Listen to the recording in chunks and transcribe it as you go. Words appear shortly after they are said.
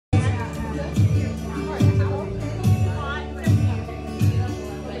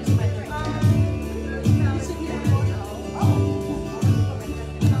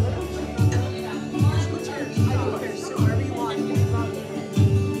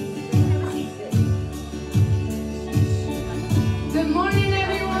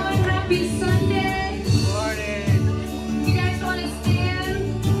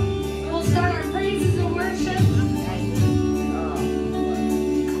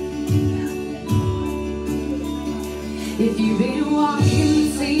If you've been walking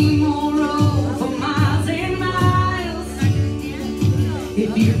the same old road for miles and miles,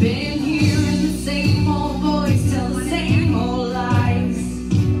 if you've been hearing the same old voice tell the same old lies,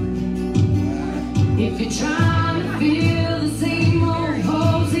 if you're trying to feel the same old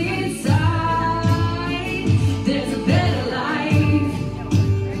holes inside, there's a better life.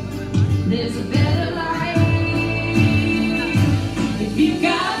 There's a better life. If you've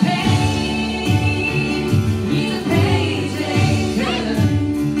got pain, he's a pain taker.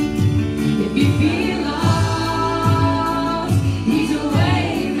 If you feel lost, he's a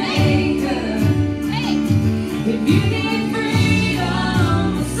way maker. If you need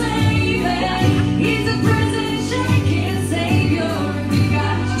freedom, a saving, he's a prison shaking savior. If you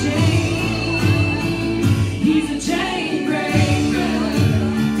got chains, he's a chain breaker.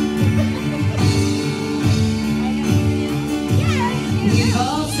 We've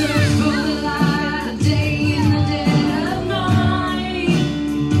all searched for the light of day in the dead of night,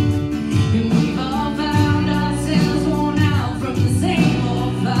 and we've all found ourselves worn out from the same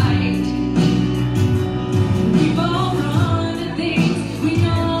old fight. We've all run to things we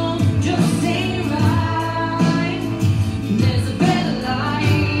know just ain't right. There's a better life.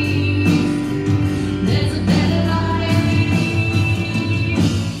 There's a better life.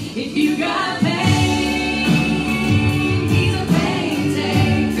 If you got pain, he's a pain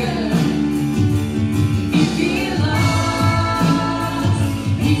taker. If you feel lost,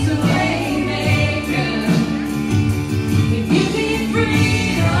 he's a way maker. If you need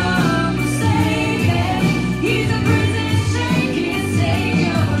freedom, a saving, he's a prison shaking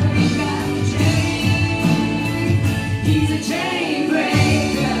savior. If you got chains, he's a chain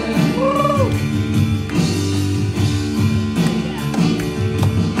breaker.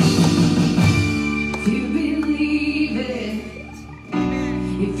 If you believe it,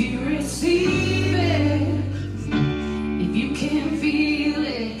 if you receive it, if you can feel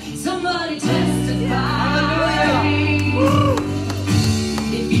it, somebody testify.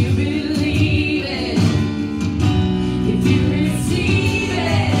 If you believe it, if you receive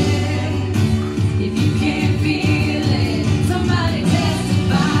it, if you can feel it, somebody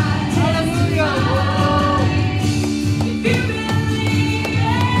testify. Testify. If you believe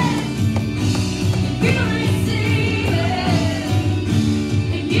it, if you receive it,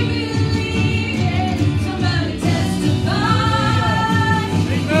 if you believe it, somebody testify.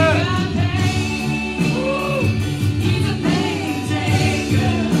 If you got pain, he's a pain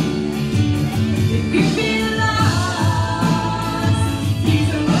taker. If you feel lost, he's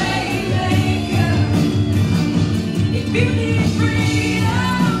a way maker. If you need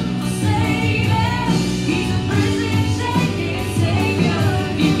freedom, a saving, he's a prison shaking savior.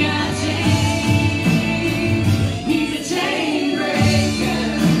 If you got chains, he's a chain breaker.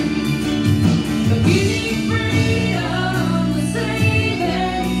 If you need freedom, a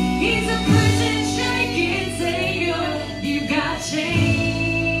saving, he's a prison shaking savior. If you got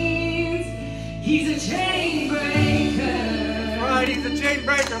chains, he's a chain breaker. All right, he's a chain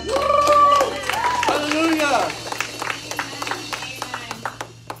breaker. Woo! Hallelujah.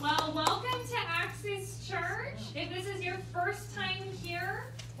 Well, welcome to Access Church. If this is your first time here,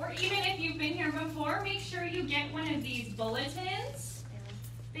 or even if you've been here before, make sure you get one of these bulletins.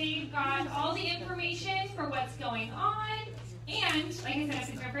 They've got all the information for what's going on. And, like I said, if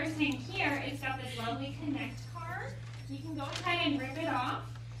it's your first time here, it's got this lovely Connect card. You can go ahead and rip it off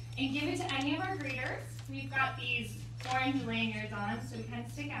and give it to any of our greeters. We've got these orange lanyards on, so we kind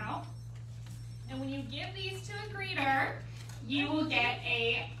of stick out. And when you give these to a greeter, you will get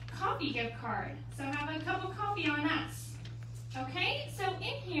a coffee gift card. So have a cup of coffee on us. Okay, so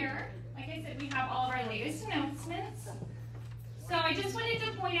in here, like I said, we have all of our latest announcements. So I just wanted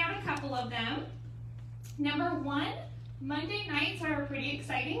to point out a couple of them. Number one, Monday nights are a pretty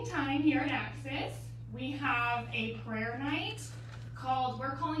exciting time here at Access. We have a prayer night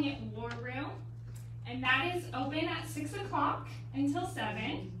we're calling it War Room. And that is open at 6 o'clock until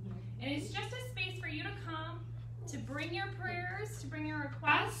 7. And it's just a space for you to come, to bring your prayers, to bring your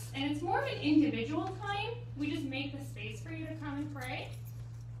requests. And it's more of an individual time. We just make the space for you to come and pray.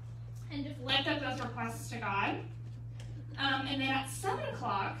 And just lift up those requests to God. And then at 7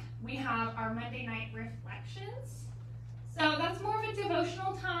 o'clock, we have our Monday night reflections. So that's more of a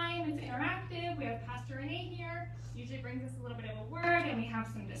devotional time. It's interactive. We have Pastor Renee here. Usually brings us a little bit of a word, and we have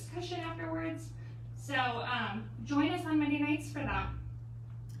some discussion afterwards. So join us on Monday nights for that.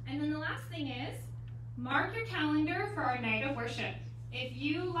 And then the last thing is, mark your calendar for our night of worship. If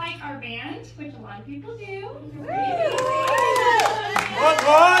you like our band, which a lot of people do,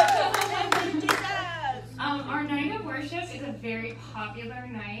 our night of worship is a very popular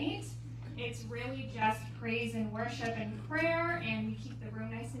night. It's really just praise and worship and prayer, and we keep the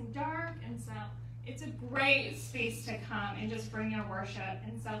room nice and dark, and so it's a great space to come and just bring your worship.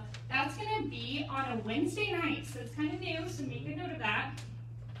 And so that's going to be on a Wednesday night, so it's kind of new, so make a note of that.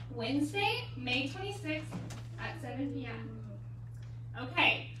 Wednesday, May 26th at 7 p.m.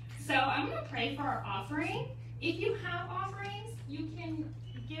 Okay, so I'm going to pray for our offering. If you have offerings, you can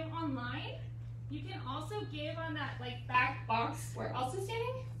give online. You can also give on that back box where Elsa's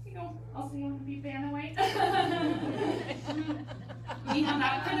standing. Elsa, you want to be fan away? We have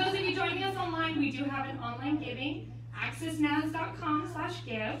that. For those of you joining us online, we do have an online giving,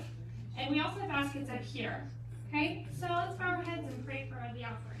 accessnaz.com/give, and we also have baskets up here. Okay, so let's bow our heads and pray for the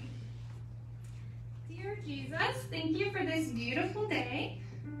offering. Dear Jesus, thank you for this beautiful day.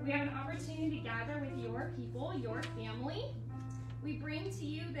 We have an opportunity to gather with your people, your family. We bring to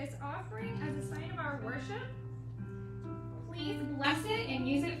you this offering as a sign of our worship. Please bless it and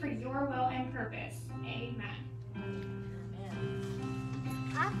use it for your will and purpose. Amen.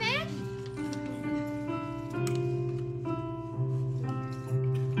 Amen.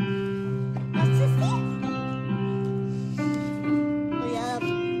 What's this thing?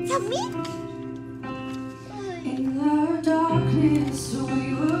 Tell me. In the darkness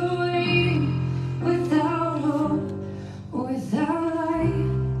we were waiting, without hope, without light.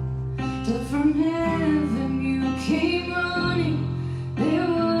 Till from heaven you came running. There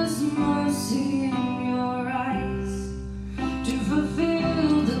was mercy in your eyes to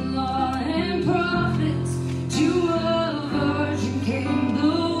fulfill the law and prophets. To a virgin came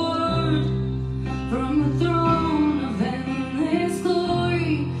the word from the throne of endless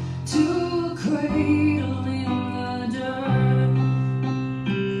glory to a cradle in the dirt.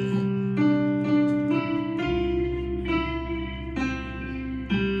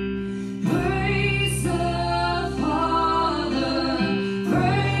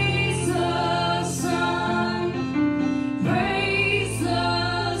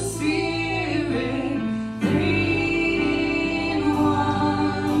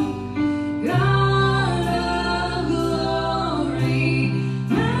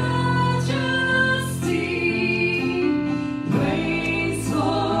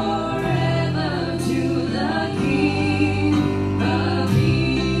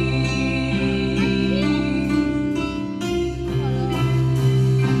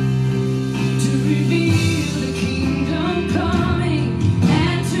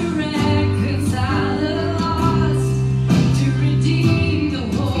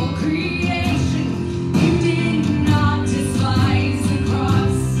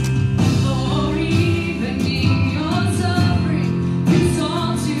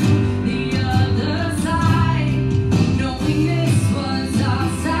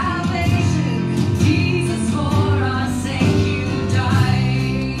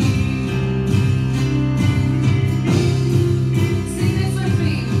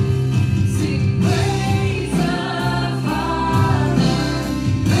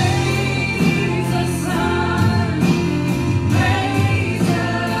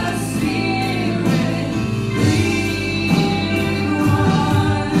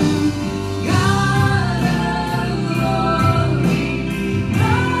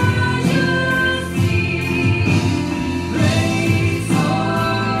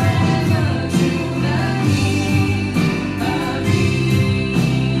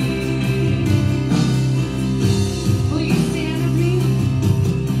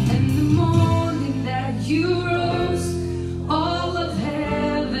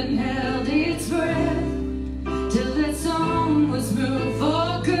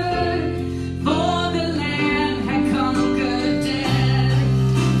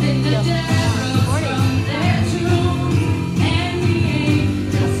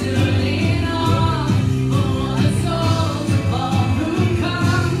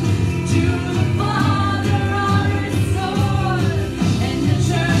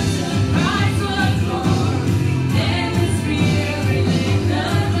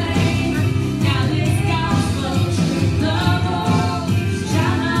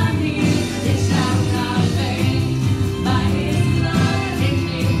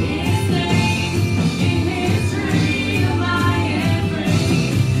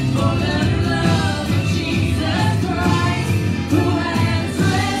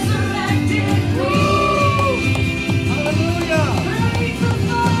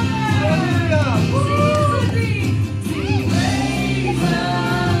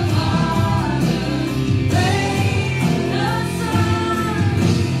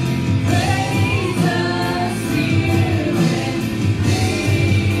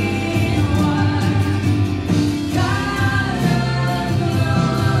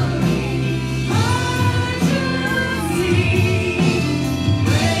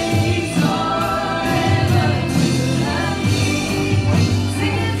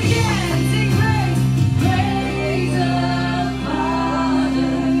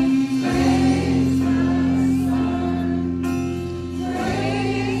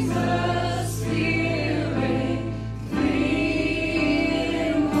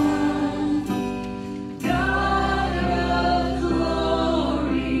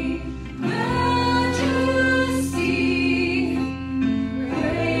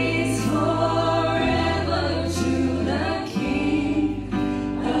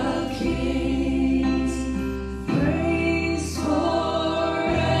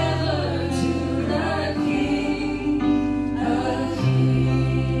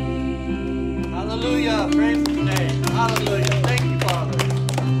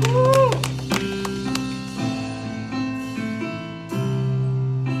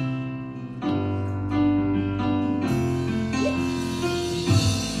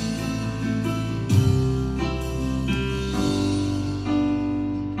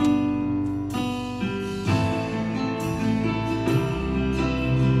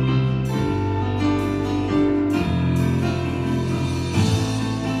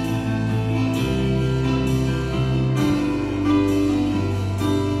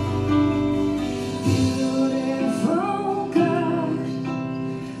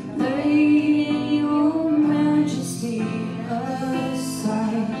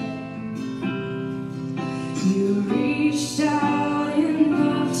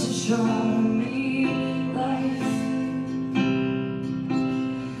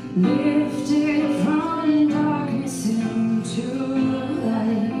 Lifted from darkness into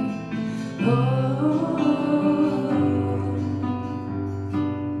light.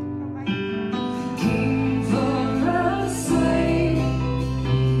 Came for a sight,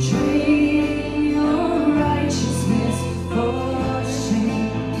 trading your righteousness for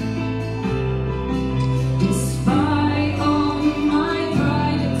shame. Despite all my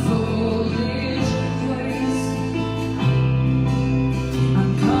pride and foolish ways,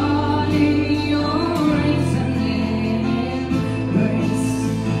 I'm caught in your infinite embrace.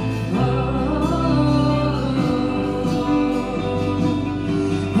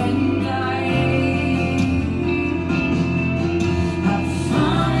 And I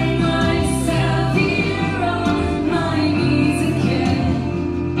find myself here on my knees again,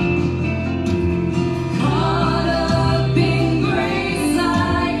 caught up in grace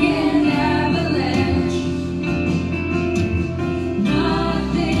like an avalanche.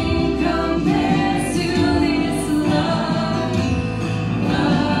 Nothing compares to this love. Love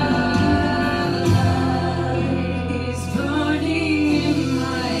is burning in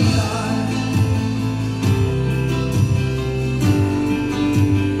my heart.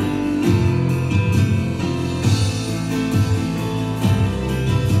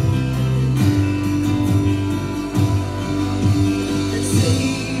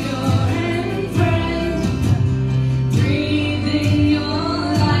 Savior and friend, breathing your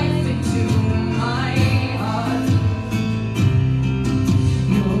life into my heart.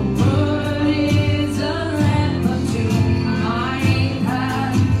 Your word is a lamp unto my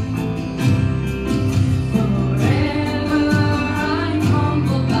path. Forever I'm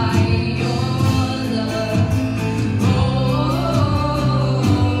humbled by your love.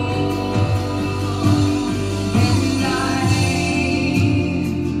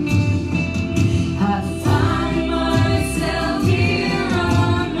 And I find myself here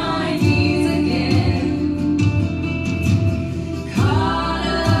on my knees again, caught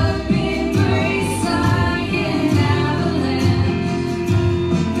up in grace like an avalanche.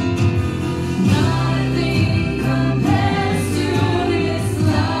 Nothing compares to this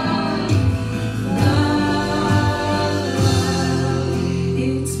love. Love,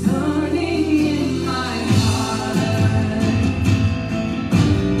 it's burning in my heart.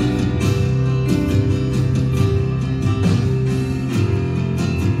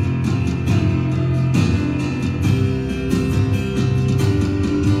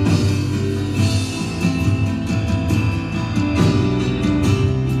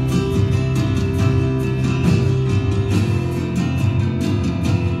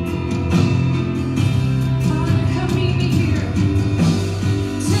 Father, come meet me here.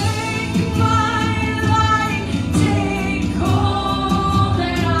 Take my life, take all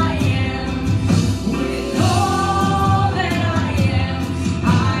that I am. With all that I am,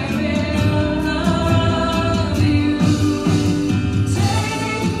 I will love you.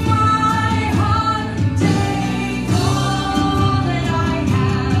 Take my heart, take all that I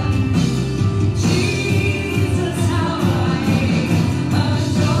have. Jesus, how I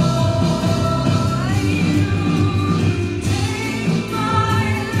adore you. Take my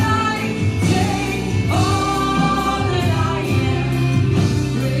life, take all that I am.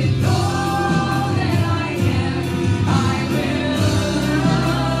 With all that I am, I will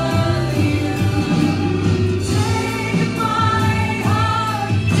love you. Take my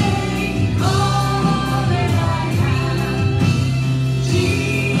heart, take all that I have.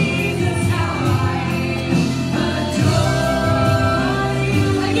 Jesus, how I adore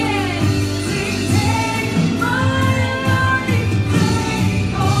you. Again, sing, take my life,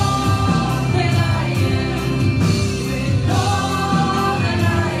 take all that I am. With all that I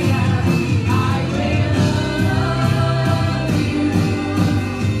am, I will love you.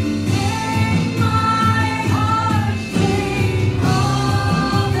 Take my heart, take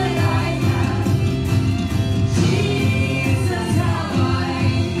all that I have. Jesus, how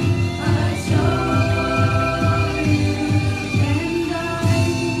I adore you. And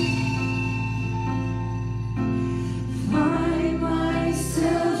I find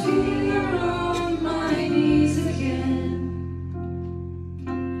myself here on my knees again,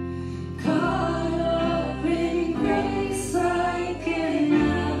 caught up in grace like an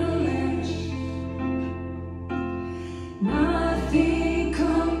avalanche. Nothing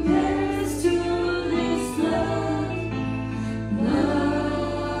compares to this love.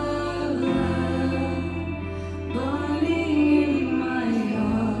 Love, burning in my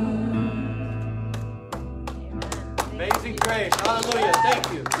heart. Amazing grace. Hallelujah.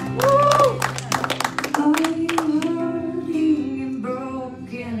 Thank you. Are you hurting and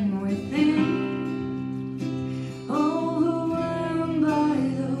broken within? Overwhelmed by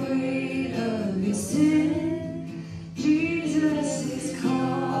the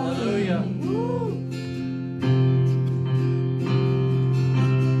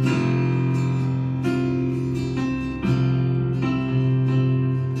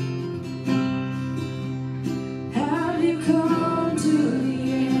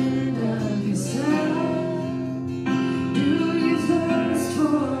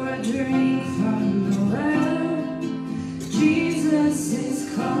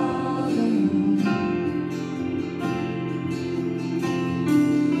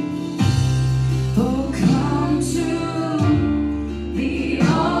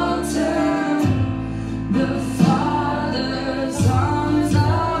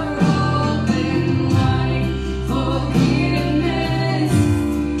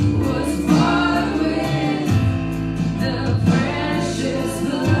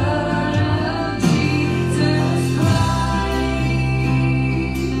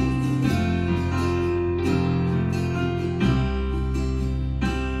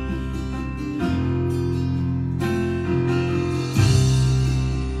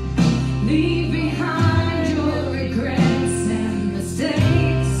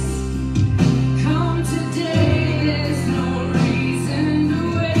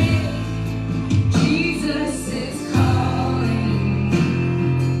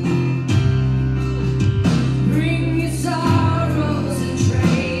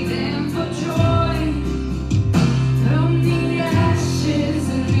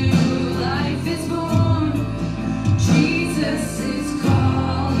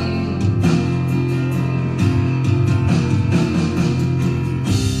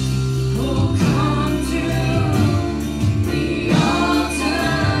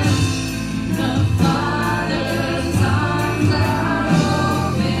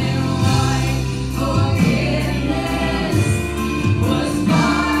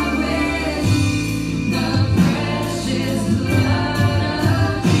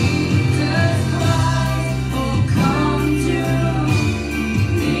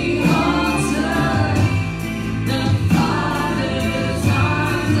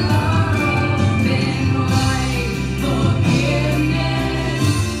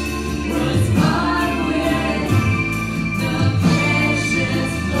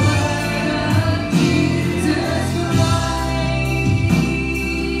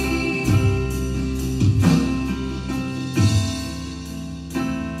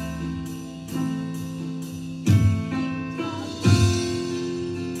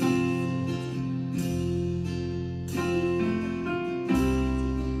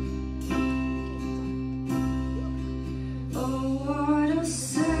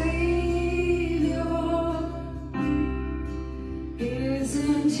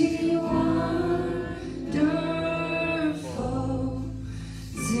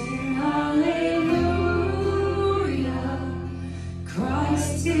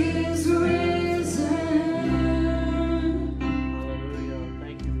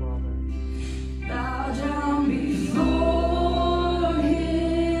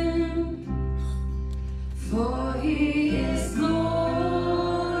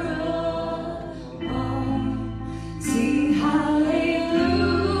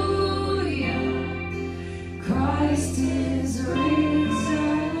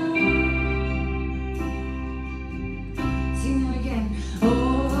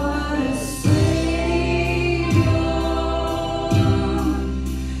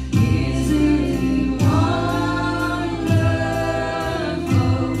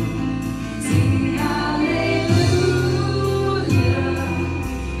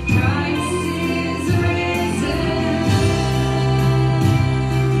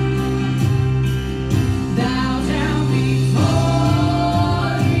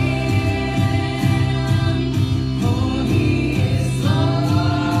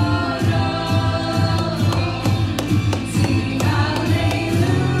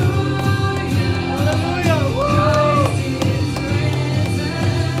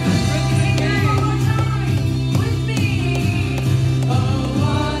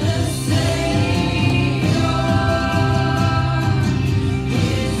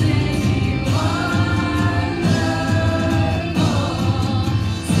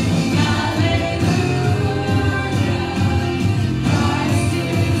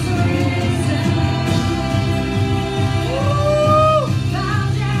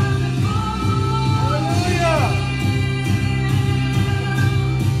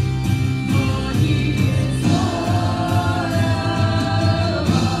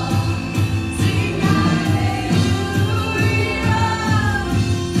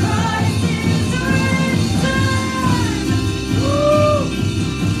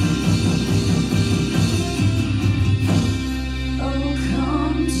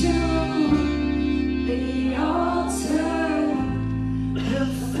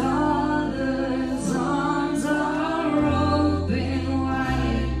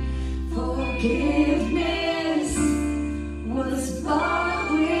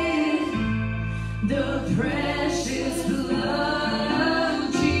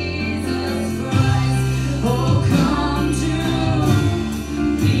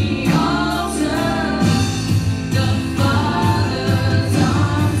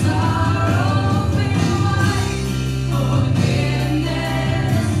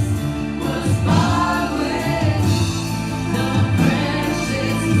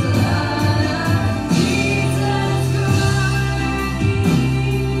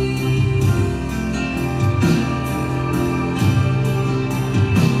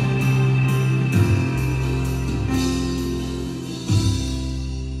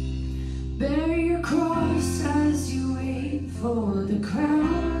Just as you wait for the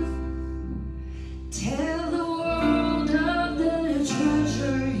crowd, tell the world of the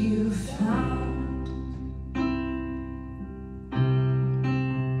treasure you found.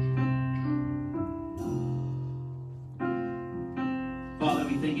 Father,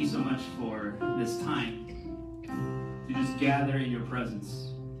 we thank you so much for this time to just gather in your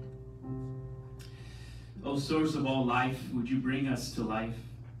presence. O source of all life, would you bring us to life?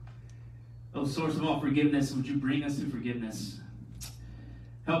 O source of all forgiveness, would you bring us to forgiveness?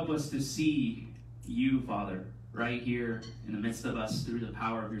 Help us to see you, Father, right here in the midst of us through the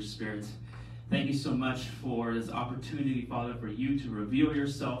power of your Spirit. Thank you so much for this opportunity, Father, for you to reveal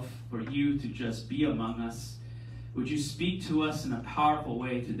yourself, for you to just be among us. Would you speak to us in a powerful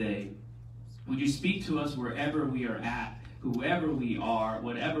way today? Would you speak to us wherever we are at, whoever we are,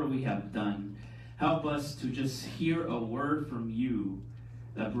 whatever we have done? Help us to just hear a word from you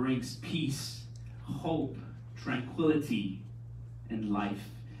that brings peace, hope, tranquility, and life.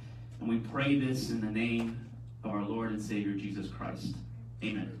 And we pray this in the name of our Lord and Savior, Jesus Christ.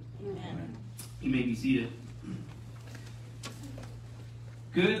 Amen. Amen. You may be seated.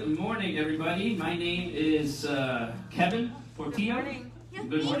 Good morning, everybody. My name is Kevin Portillo. Good morning.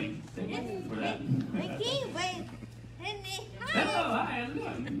 Good morning. Thank you for that. Hello, hi, how's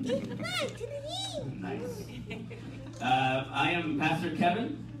it going? Nice. I am Pastor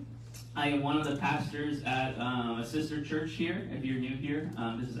Kevin. I am one of the pastors at a sister church here. If you're new here,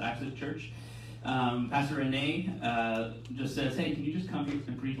 this is Access Church. Pastor Renee just says, hey, can you just come here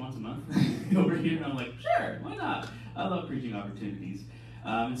and preach once a month over here? And I'm like, sure, why not? I love preaching opportunities.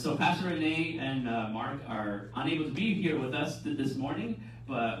 And so Pastor Renee and Mark are unable to be here with us this morning,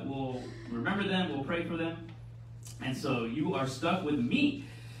 but we'll remember them, we'll pray for them. And so you are stuck with me.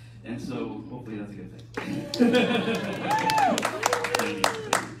 And so hopefully that's a good thing.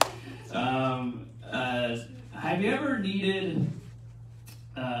 Have you ever needed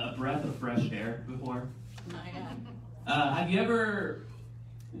a breath of fresh air before? Have you ever,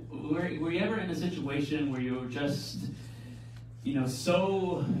 were you ever in a situation where you were just,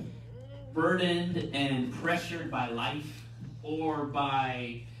 so burdened and pressured by life or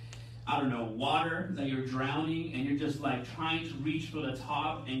by, water that you're drowning and you're just like trying to reach for the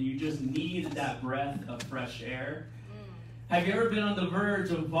top and you just need that breath of fresh air? Have you ever been on the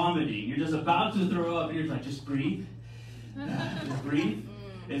verge of vomiting? You're just about to throw up and you're like, just breathe. Just breathe.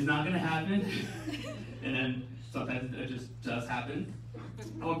 It's not going to happen. And then sometimes it just does happen.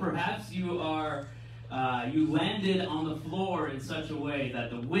 Or perhaps you landed on the floor in such a way that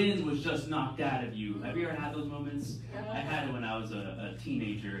the wind was just knocked out of you. Have you ever had those moments? I had it when I was a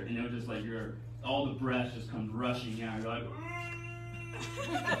teenager, and it was just like all the breath just comes rushing out. You're like,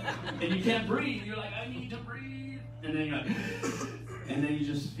 and you can't breathe. You're like, I need to breathe. And then you're like, and then you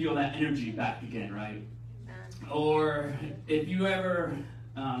just feel that energy back again, right? Or if you ever,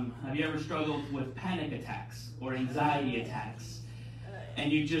 have you ever struggled with panic attacks or anxiety attacks?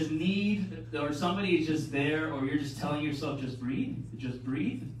 And you just need, or somebody is just there, or you're just telling yourself, just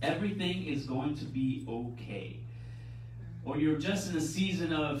breathe, everything is going to be okay. Or you're just in a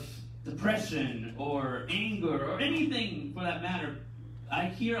season of depression, or anger, or anything for that matter. I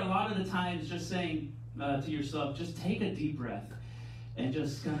hear a lot of the times just saying to yourself, just take a deep breath, and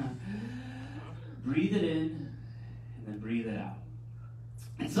just kind of breathe it in, and then breathe it out.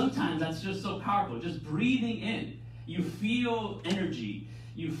 And sometimes that's just so powerful, just breathing in. You feel energy.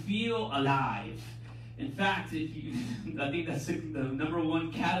 You feel alive. In fact, I think that's the number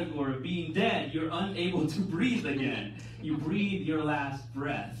one category of being dead. You're unable to breathe again. You breathe your last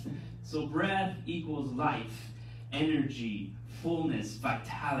breath. So breath equals life, energy, fullness,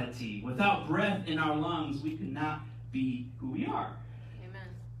 vitality. Without breath in our lungs, we could not be who we are.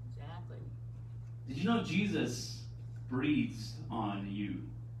 Amen. Exactly. Did you know Jesus breathes on you?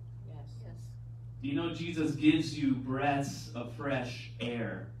 Yes. Do you know Jesus gives you breaths of fresh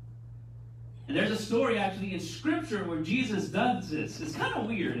air? And there's a story actually in Scripture where Jesus does this. It's kind of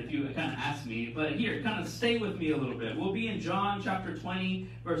weird if you kind of ask me, but here, kind of stay with me a little bit. We'll be in John chapter 20,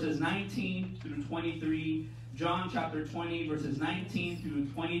 verses 19 through 23. John chapter 20, verses 19 through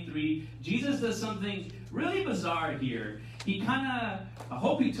 23. Jesus does something really bizarre here. He kind of, I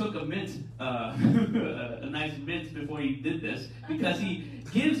hope he took a nice mint before he did this, because he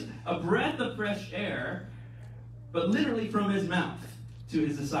gives a breath of fresh air, but literally from his mouth to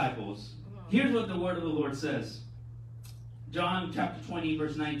his disciples. Here's what the word of the Lord says. John chapter 20,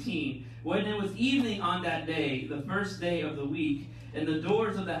 verse 19. When it was evening on that day, the first day of the week, and the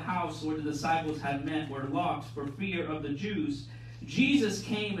doors of the house where the disciples had met were locked for fear of the Jews, Jesus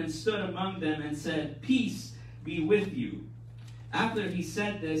came and stood among them and said, "Peace be with you." After he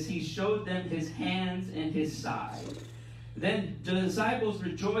said this, he showed them his hands and his side. Then the disciples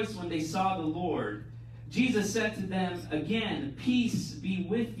rejoiced when they saw the Lord. Jesus said to them again, "Peace be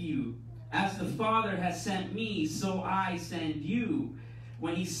with you. As the Father has sent me, so I send you."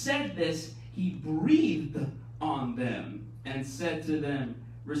 When he said this, he breathed on them and said to them,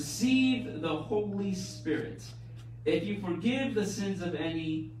 "Receive the Holy Spirit. If you forgive the sins of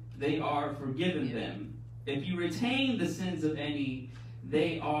any, they are forgiven them. If you retain the sins of any,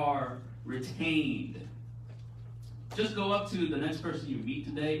 they are retained." Just go up to the next person you meet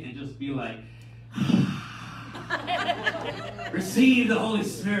today and just be like, "Receive the Holy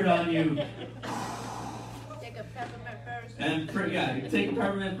Spirit on you." Take a peppermint first. And take a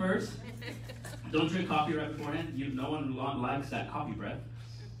peppermint first. Don't drink coffee right beforehand. No one likes that coffee breath.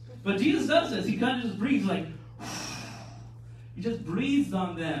 But Jesus does this. He kind of just breathes like, he just breathes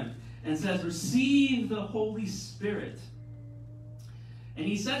on them and says, "Receive the Holy Spirit." And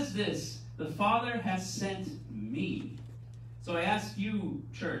he says this, "The Father has sent me." So I ask you,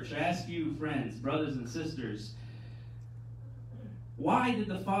 church, I ask you, friends, brothers and sisters, why did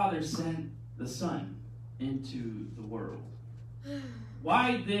the Father send the Son into the world?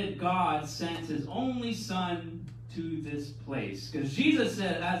 Why did God send his only Son to this place? Because Jesus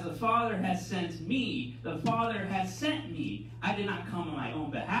said, "As the Father has sent me, the Father has sent me." I did not come on my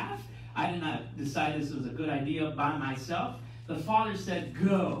own behalf. I did not decide this was a good idea by myself. The Father said,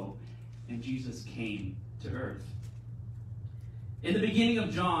 "Go." And Jesus came to earth. In the beginning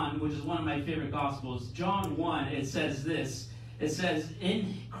of John, which is one of my favorite Gospels, John 1, it says this. It says,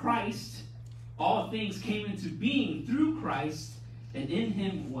 "In Christ, all things came into being through Christ, and in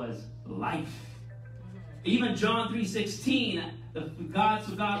him was life." Even John 3:16, for God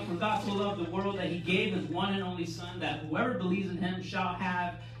so loved the world that he gave his one and only Son, that whoever believes in him shall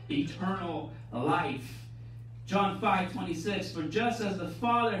have eternal life. John 5:26, "For just as the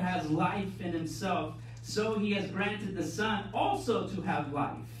Father has life in himself, so he has granted the Son also to have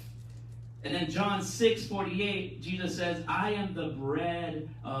life." And then John 6:48, Jesus says, "I am the bread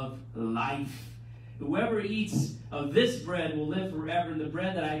of life. Whoever eats of this bread will live forever, and the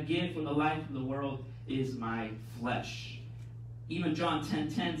bread that I give for the life of the world is my flesh." Even John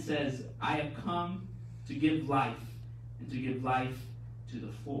 10:10 says, "I have come to give life, and to give life to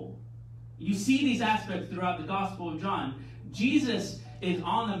the full." You see these aspects throughout the Gospel of John. Jesus is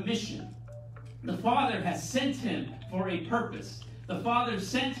on a mission. The Father has sent him for a purpose. The Father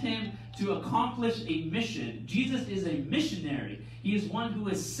sent him to accomplish a mission. Jesus is a missionary. He is one who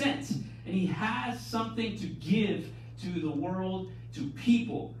is sent, and he has something to give to the world, to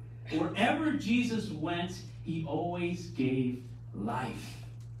people. Wherever Jesus went, he always gave life.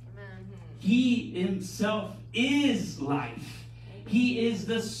 Amen. He himself is life. He is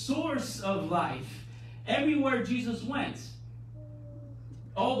the source of life. Everywhere Jesus went,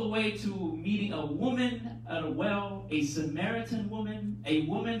 all the way to meeting a woman at a well, a Samaritan woman, a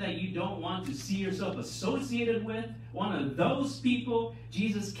woman that you don't want to see yourself associated with, one of those people,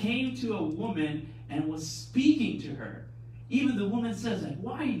 Jesus came to a woman and was speaking to her. Even the woman says, like,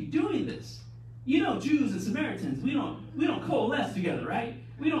 "Why are you doing this? You know, Jews and Samaritans, we don't coalesce together, right?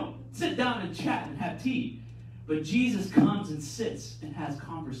 We don't sit down and chat and have tea." But Jesus comes and sits and has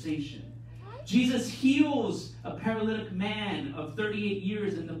conversation. Jesus heals a paralytic man of 38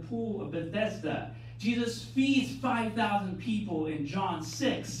 years in the pool of Bethesda. Jesus feeds 5,000 people in John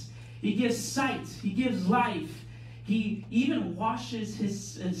 6. He gives sight. He gives life. He even washes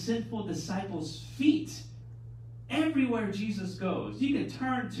his sinful disciples' feet. Everywhere Jesus goes, you can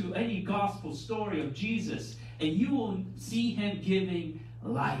turn to any gospel story of Jesus and you will see him giving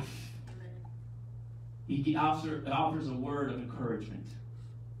life. He offers a word of encouragement.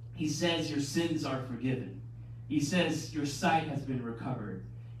 He says your sins are forgiven. He says your sight has been recovered.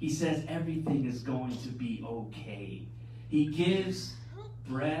 He says everything is going to be okay. He gives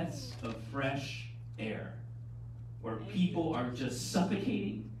breaths of fresh air. Where people are just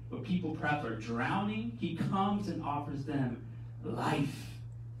suffocating, where people perhaps are drowning, he comes and offers them life.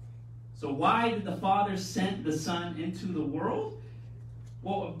 So why did the Father send the Son into the world?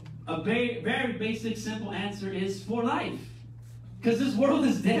 Well, a very, very basic, simple answer is for life. Because this world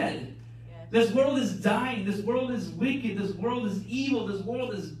is dead. This world is dying. This world is wicked. This world is evil. This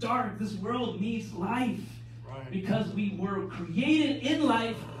world is dark. This world needs life. Right. Because we were created in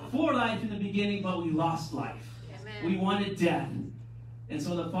life, for life in the beginning, but we lost life. Amen. We wanted death. And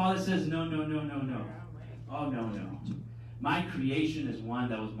so the Father says, no. Oh, no. My creation is one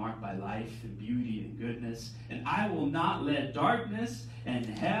that was marked by life and beauty and goodness. And I will not let darkness and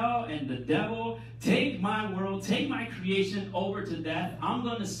hell and the devil take my world, take my creation over to death. I'm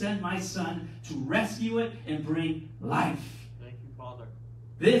going to send my Son to rescue it and bring life. Thank you,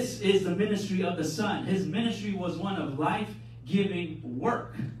 This is the ministry of the Son. His ministry was one of life-giving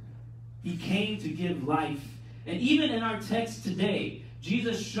work. He came to give life. And even in our text today,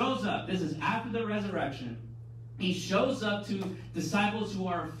 Jesus shows up. This is after the resurrection. He shows up to disciples who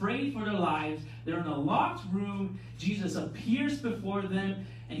are afraid for their lives. They're in a locked room. Jesus appears before them,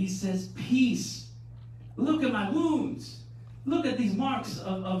 and he says, peace. Look at my wounds. Look at these marks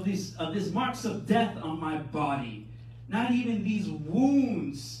of these marks of death on my body. Not even these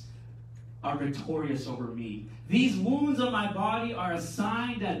wounds are victorious over me. These wounds on my body are a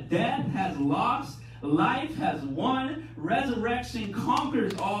sign that death has lost, life has won, resurrection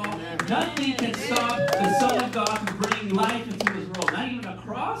conquers all. Nothing can stop the Son of God from bringing life into this world. Not even a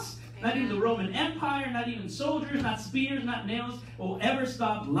cross, not even the Roman Empire, not even soldiers, not spears, not nails will ever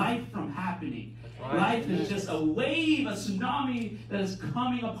stop life from happening. Life is just a wave, a tsunami that is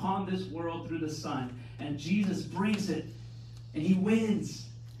coming upon this world through the Son. And Jesus brings it, and he wins.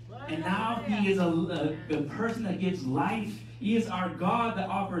 And now he is a person that gives life. He is our God that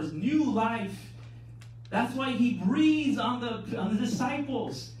offers new life. That's why he breathes on the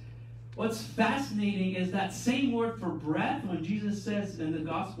disciples. What's fascinating is that same word for breath, when Jesus says in the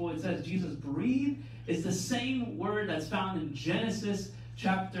gospel, it says Jesus breathed, is the same word that's found in Genesis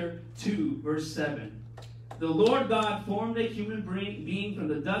chapter 2, verse 7. The Lord God formed a human being from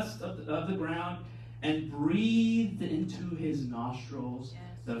the dust of the ground and breathed into his nostrils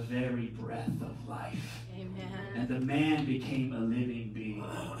the very breath of life. Amen. And the man became a living being.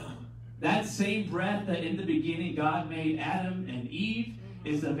 That same breath that in the beginning God made Adam and Eve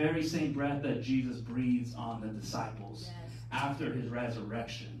is the very same breath that Jesus breathes on the disciples after his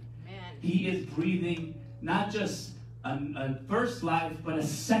resurrection. Amen. He is breathing not just a first life, but a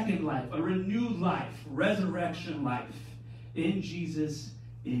second life, a renewed life, resurrection life. In Jesus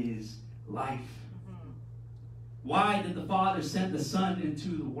is life. Why did the Father send the Son into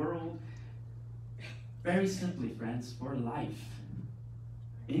the world? Very simply, friends, for life.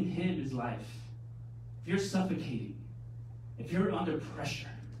 In him is life. If you're suffocating, if you're under pressure,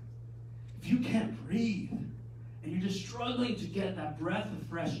 if you can't breathe, and you're just struggling to get that breath of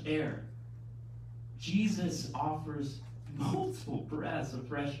fresh air, Jesus offers multiple breaths of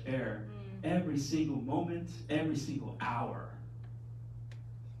fresh air every single moment, every single hour.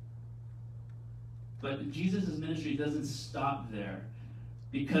 But Jesus' ministry doesn't stop there,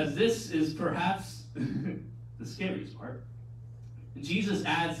 because this is perhaps the scariest part. Jesus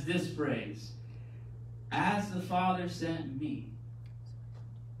adds this phrase, as the Father sent me,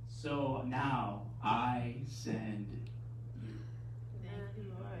 so now I send you.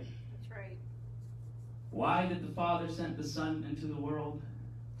 Amen, Lord. That's right. Why did the Father send the Son into the world?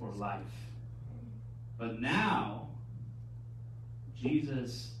 For life. But now,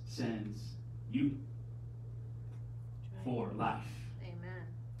 Jesus sends you for life. Amen.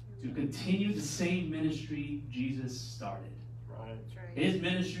 To continue the same ministry Jesus started. Right. That's right. His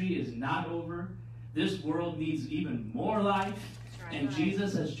ministry is not over. This world needs even more life. That's right. And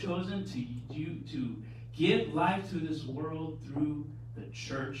Jesus has chosen to give life to this world through the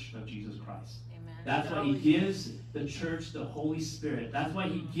church of Jesus Christ. Amen. That's why he gives the church the Holy Spirit. That's why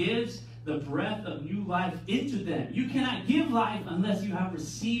he gives the breath of new life into them. You cannot give life unless you have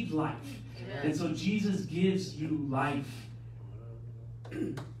received life. Amen. And so Jesus gives you life.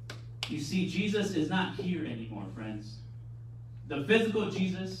 You see, Jesus is not here anymore, friends. The physical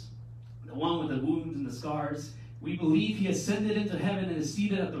Jesus, the one with the wounds and the scars, we believe he ascended into heaven and is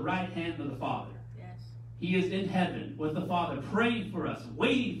seated at the right hand of the Father. Yes. He is in heaven with the Father, praying for us,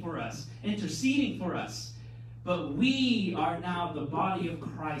 waiting for us, interceding for us. But we are now the body of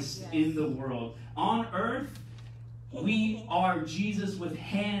Christ in the world. On earth, we are Jesus with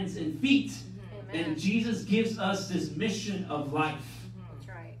hands and feet. Amen. And Jesus gives us this mission of life, That's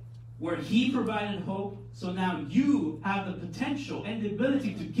right. where he provided hope, so now you have the potential and the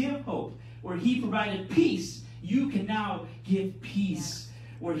ability to give hope. Where he provided peace, you can now give peace.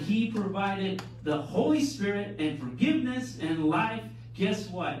 Where he provided the Holy Spirit and forgiveness and life, guess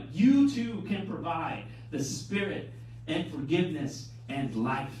what? You too can provide the Spirit and forgiveness and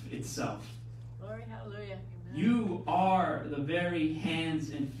life itself. Glory, hallelujah. Amen. You are the very hands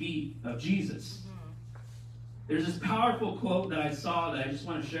and feet of Jesus. There's this powerful quote that I saw that I just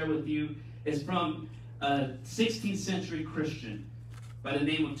want to share with you. It's from a 16th century Christian by the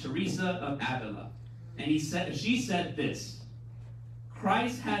name of Teresa of Avila. And she said this: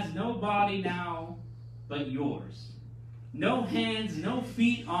 Christ has no body now but yours. No hands, no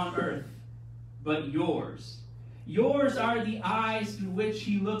feet on earth but yours. Yours are the eyes through which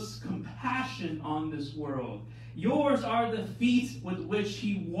he looks compassion on this world. Yours are the feet with which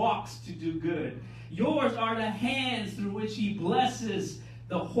he walks to do good. Yours are the hands through which he blesses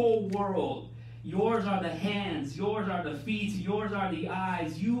the whole world. Yours are the hands, yours are the feet, yours are the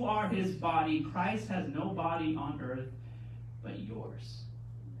eyes. You are his body. Christ has no body on earth but yours.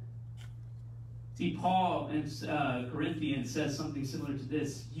 See, Paul in Corinthians says something similar to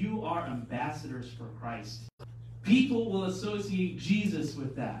this. You are ambassadors for Christ. People will associate Jesus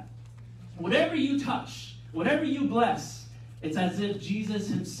with that. Whatever you touch, whatever you bless, it's as if Jesus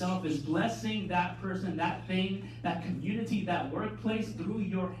himself is blessing that person, that thing, that community, that workplace through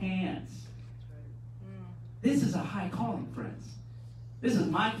your hands. This is a high calling, friends. This is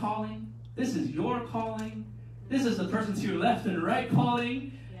my calling. This is your calling. This is the person to your left and right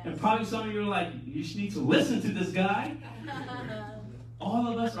calling. Yes. And probably some of you are like, you should need to listen to this guy. All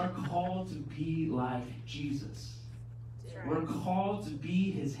of us are called to be like Jesus. That's right. We're called to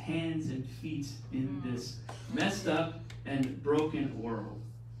be his hands and feet in this messed up and broken world.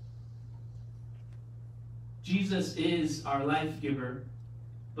 Jesus is our life giver,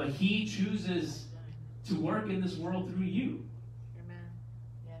 but he chooses to work in this world through you. Amen.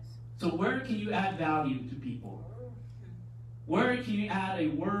 Yes. So where can you add value to people? Where can you add a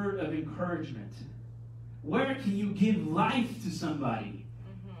word of encouragement? Where can you give life to somebody?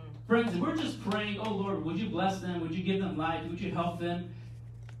 Friends, we're just praying, oh Lord, would you bless them? Would you give them life? Would you help them?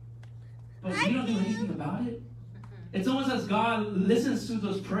 But we don't do anything about it. It's almost as God listens to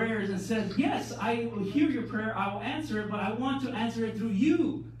those prayers and says, yes, I will hear your prayer, I will answer it, but I want to answer it through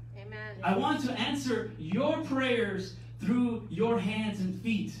you. Amen. I want to answer your prayers through your hands and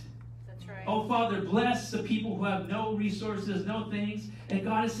feet. That's right. Oh, Father, bless the people who have no resources, no things. And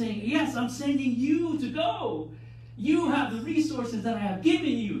God is saying, yes, I'm sending you to go. You have the resources that I have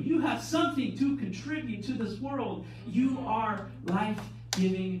given you. You have something to contribute to this world. You are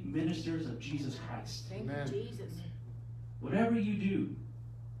life-giving ministers of Jesus Christ. Thank Amen. you, Jesus. Whatever you do,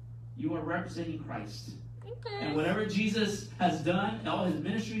 you are representing Christ. And whatever Jesus has done, all his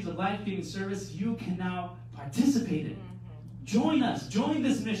ministries of life-giving service, you can now participate in. Join us. Join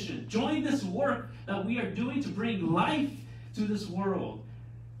this mission. Join this work that we are doing to bring life to this world.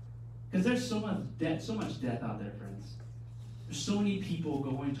 Because there's so much death out there, friends. There's so many people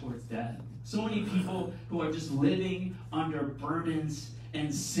going towards death. So many people who are just living under burdens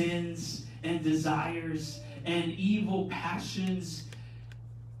and sins and desires and evil passions.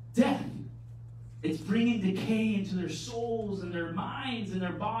 Death. It's bringing decay into their souls and their minds and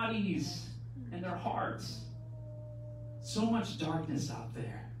their bodies and their hearts. So much darkness out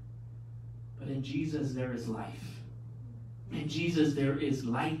there. But in Jesus there is life. In Jesus there is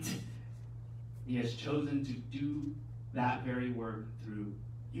light. He has chosen to do that very work through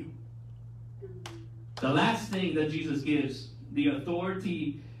you. The last thing that Jesus gives, the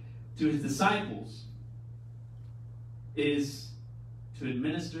authority to his disciples, is to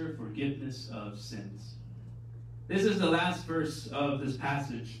administer forgiveness of sins. This is the last verse of this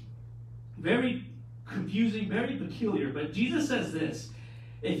passage. Very confusing, very peculiar, but Jesus says this: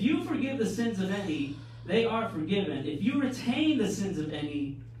 if you forgive the sins of any, they are forgiven. If you retain the sins of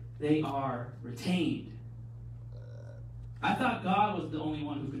any, they are retained. I thought God was the only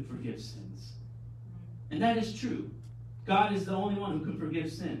one who could forgive sins. And that is true. God is the only one who could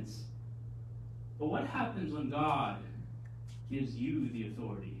forgive sins. But what happens when God gives you the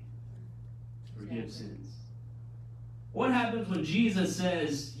authority to forgive sins? What happens when Jesus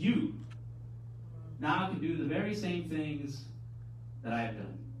says, you now can do the very same things that I have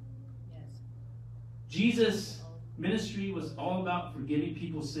done? Yes. Jesus' ministry was all about forgiving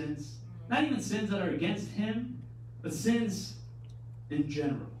people's sins. Not even sins that are against him, but sins in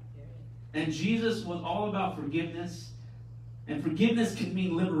general. And Jesus was all about forgiveness. And forgiveness can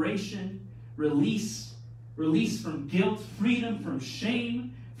mean liberation, release from guilt, freedom from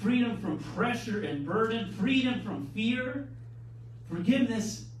shame, freedom from pressure and burden, freedom from fear.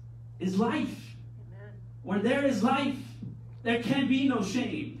 Forgiveness is life. Amen. Where there is life, there can be no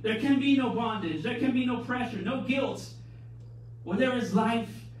shame. There can be no bondage. There can be no pressure, no guilt. Where there is life,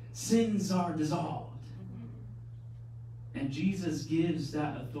 sins are dissolved. And Jesus gives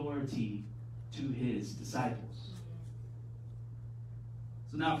that authority to his disciples.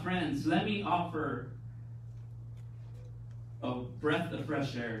 So now, friends, let me offer a breath of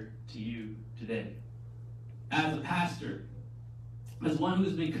fresh air to you today. As a pastor, as one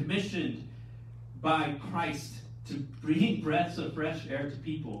who's been commissioned by Christ to bring breaths of fresh air to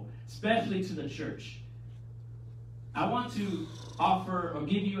people, especially to the church, I want to offer or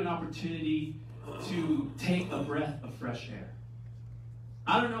give you an opportunity to take a breath of fresh air.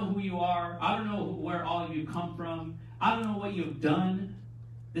 I don't know who you are. I don't know where all of you come from. I don't know what you've done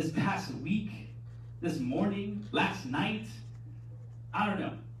this past week, this morning, last night. I don't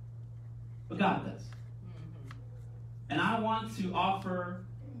know. But God does. And I want to offer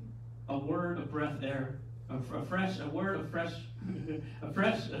a word of breath air, a breath of fresh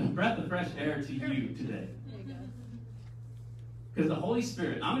air to you today. Because the Holy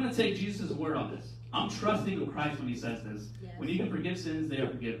Spirit, I'm going to take Jesus' word on this. I'm trusting in Christ when he says this. Yes. When he can forgive sins, they are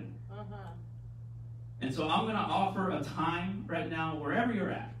forgiven. And so I'm going to offer a time right now, wherever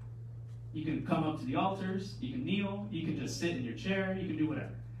you're at. You can come up to the altars, you can kneel, you can just sit in your chair, you can do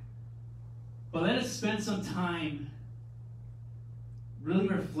whatever. But let us spend some time really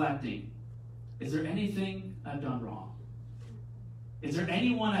reflecting. Is there anything I've done wrong? Is there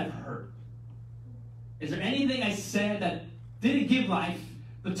anyone I've hurt? Is there anything I said that didn't give life,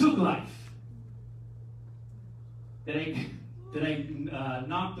 but took life? Did I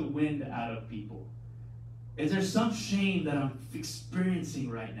knock the wind out of people? Is there some shame that I'm experiencing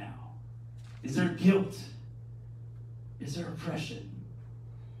right now? Is there guilt? Is there oppression?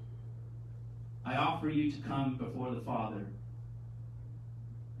 I offer you to come before the Father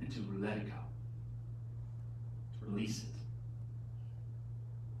and to let it go. To release it.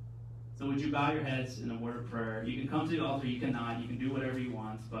 So would you bow your heads in a word of prayer? You can come to the altar, you cannot, you can do whatever you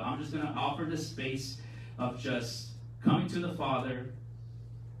want, but I'm just going to offer this space of just coming to the Father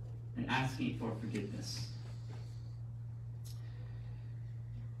and asking for forgiveness.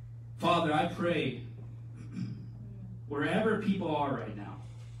 Father, I pray wherever people are right now,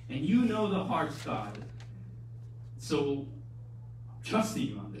 and you know the hearts, God, so I'm trusting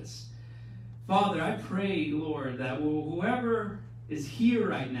you on this. Father, I pray, Lord, that whoever is here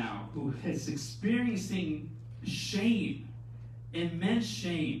right now who is experiencing shame, immense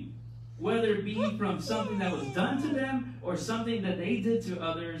shame, whether it be from something that was done to them or something that they did to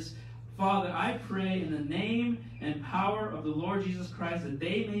others, Father, I pray in the name and power of the Lord Jesus Christ that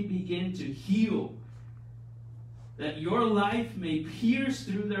they may begin to heal, that your life may pierce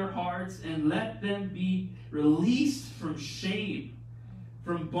through their hearts and let them be released from shame,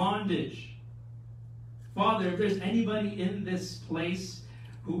 from bondage. Father, if there's anybody in this place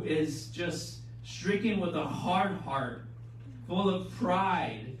who is just stricken with a hard heart, full of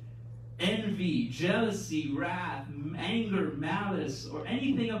pride, envy, jealousy, wrath, anger, malice, or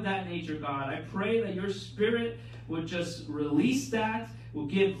anything of that nature, God, I pray that your Spirit would just release that, will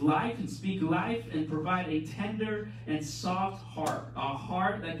give life and speak life and provide a tender and soft heart, a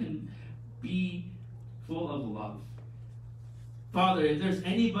heart that can be full of love. Father, if there's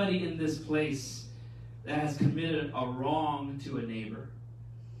anybody in this place that has committed a wrong to a neighbor,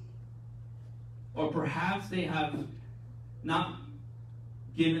 or perhaps they have not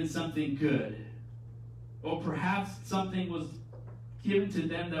given something good, or perhaps something was given to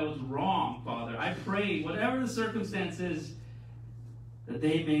them that was wrong, Father, I pray, whatever the circumstance is, that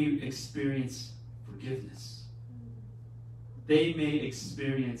they may experience forgiveness. They may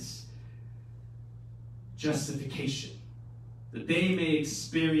experience justification. That they may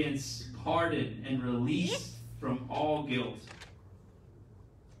experience pardon and release from all guilt.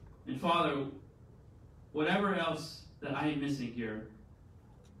 And Father, whatever else that I am missing here,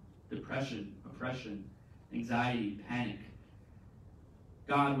 depression, oppression, anxiety, panic,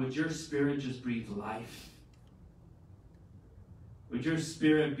 God, would your Spirit just breathe life? Would your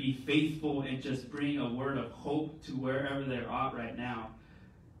Spirit be faithful and just bring a word of hope to wherever they're at right now?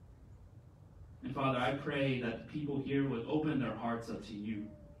 And Father, I pray that the people here would open their hearts up to you.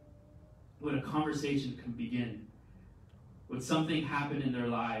 Would a conversation can begin? Would something happen in their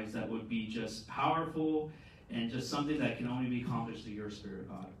lives that would be just powerful and just something that can only be accomplished through your Spirit,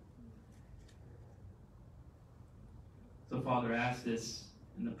 God? So, Father, I ask this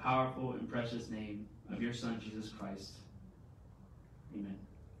in the powerful and precious name of your Son, Jesus Christ. Amen.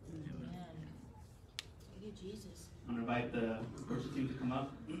 Amen. Thank you, Jesus. I'm going to invite the worship team to come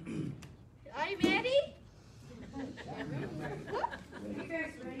up. Are you ready? Are you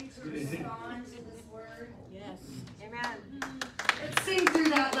guys ready to respond to this word? Yes. Amen. Let's sing through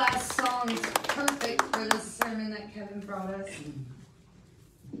that last song. It's perfect for the sermon that Kevin brought us.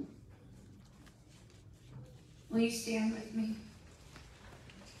 Will you stand with me?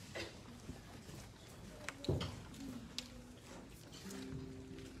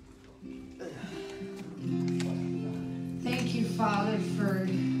 Thank you, Father, for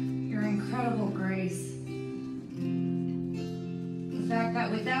your incredible grace. The fact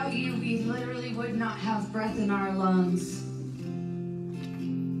that without you, we literally would not have breath in our lungs.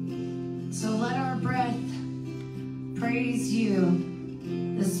 So let our breath praise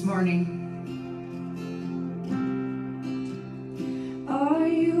you this morning. Are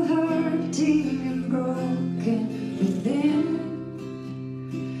you hurting and broken within?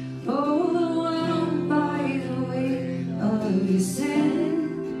 Overwhelmed by the weight of your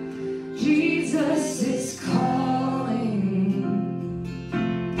sin? Jesus is calling.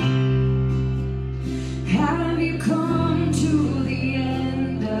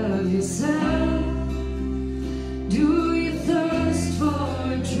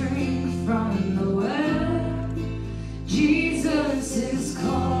 is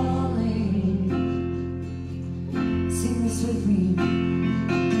calling. Sing this with me.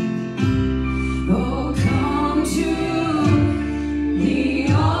 Oh, come to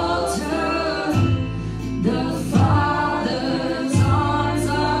the altar. The Father's arms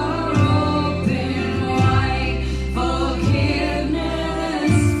are open wide. Forgiveness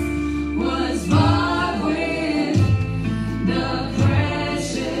was bought with the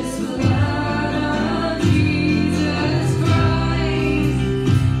precious blood of Jesus Christ.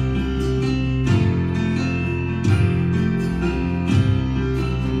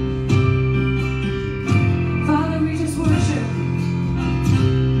 Father, we just worship.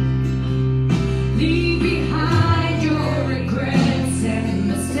 Leave behind your regrets and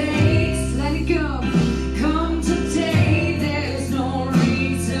mistakes. Let it go. Come today. There's no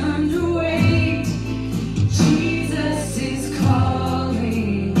reason to wait. Jesus is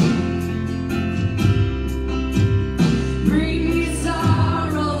calling. Bring your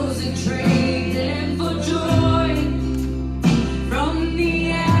sorrows and trade them for joy. From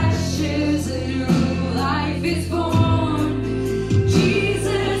the ashes, a new life is born.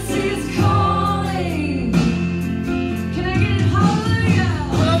 Jesus is calling. Can I get it? Hallelujah!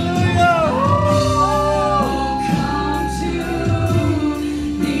 Oh, come to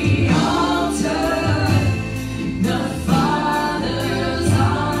the altar. The Father's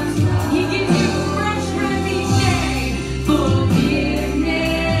arms. He gives you fresh breath each day.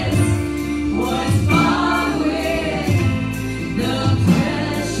 Forgiveness was bought with the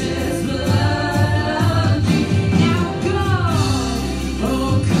precious blood of Jesus. Now go,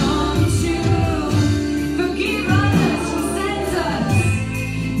 oh come to forgive others who sent us.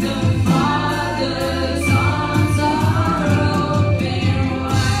 The Father's arms are open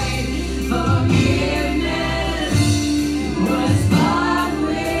wide. Forgiveness was bought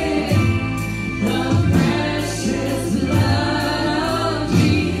with the precious blood of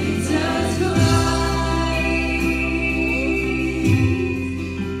Jesus Christ.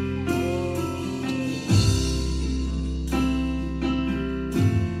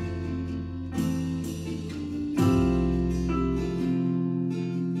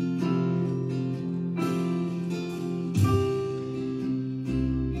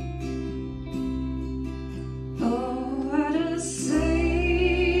 Oh, what a Savior.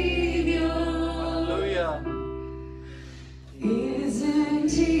 Hallelujah.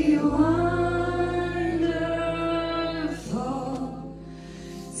 Isn't He wonderful?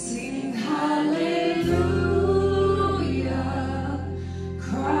 Sing hallelujah.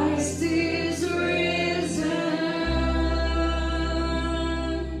 Christ is risen.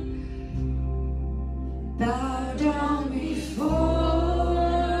 Bow down before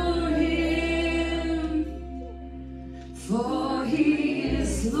Him, for He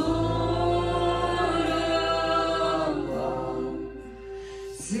is Lord of all.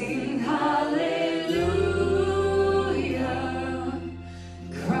 Sing hallelujah.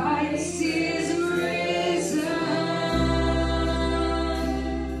 Christ is risen.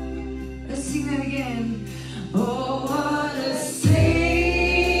 Let's sing that again. Oh, what a Savior.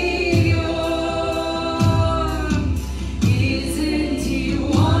 Isn't He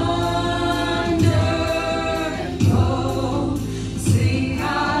wonderful? Sing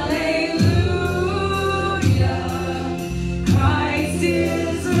hallelujah. Christ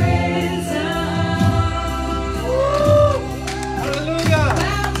is risen.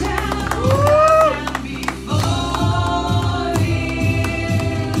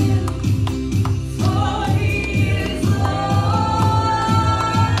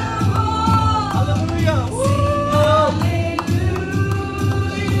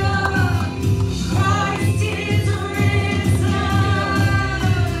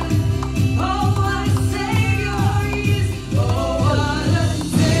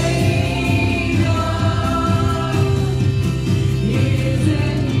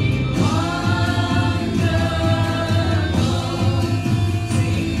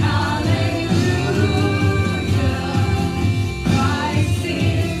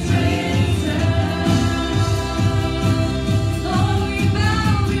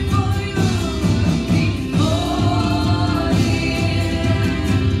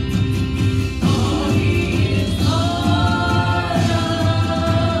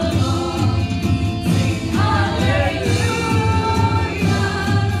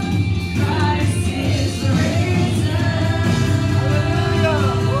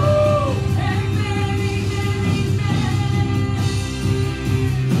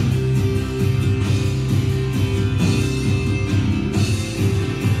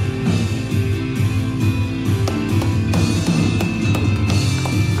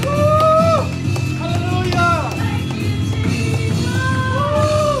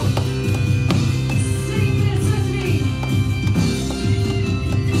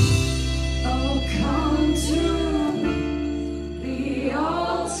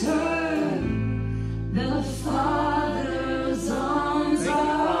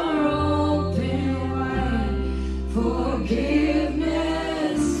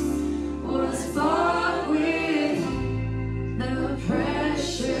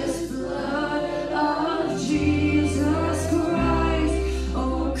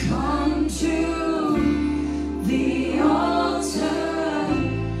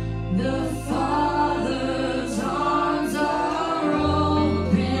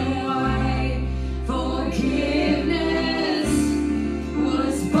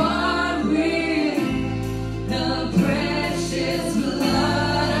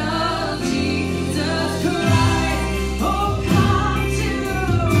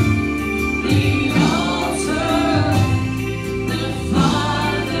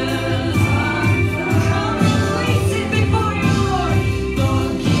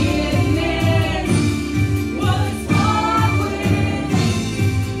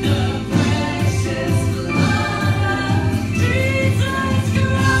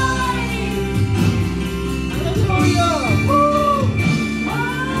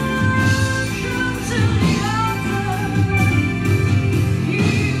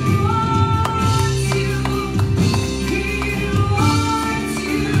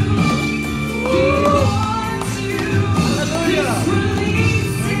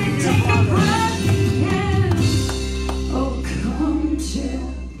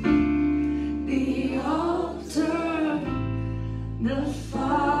 The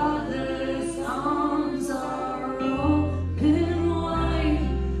Father's arms are open wide.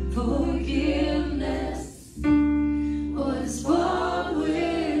 Forgiveness was bought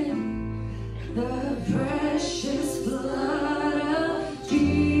with the precious blood of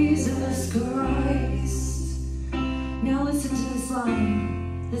Jesus Christ. Now listen to this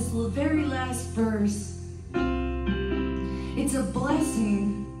line, this very last verse. It's a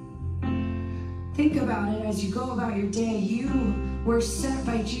blessing. Think about it as you go about your day. You were sent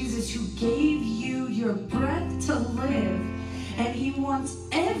by Jesus, who gave you your breath to live, and he wants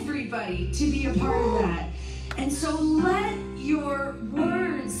everybody to be a part of that. And so let your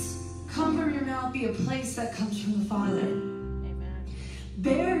words come from your mouth be a place that comes from the Father. Amen.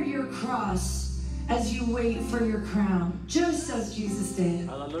 Bear your cross as you wait for your crown, just as Jesus did.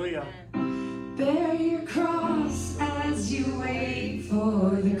 Hallelujah. Bear your cross as you wait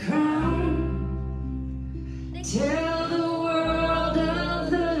for the crown. Tell the world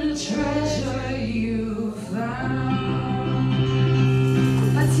of the treasure you found.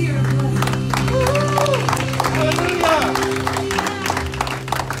 Let's hear it. Hallelujah.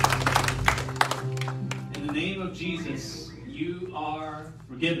 In the name of Jesus, you are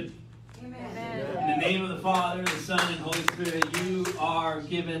forgiven. Amen. In the name of the Father, the Son, and Holy Spirit, you are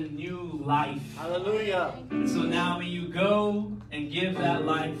given new life. Hallelujah. And so now may you go and give that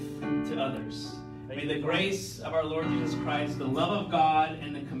life to others. May the grace of our Lord Jesus Christ, the love of God,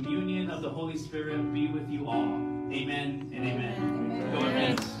 and the communion of the Holy Spirit be with you all. Amen and amen. Go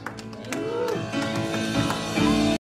in peace.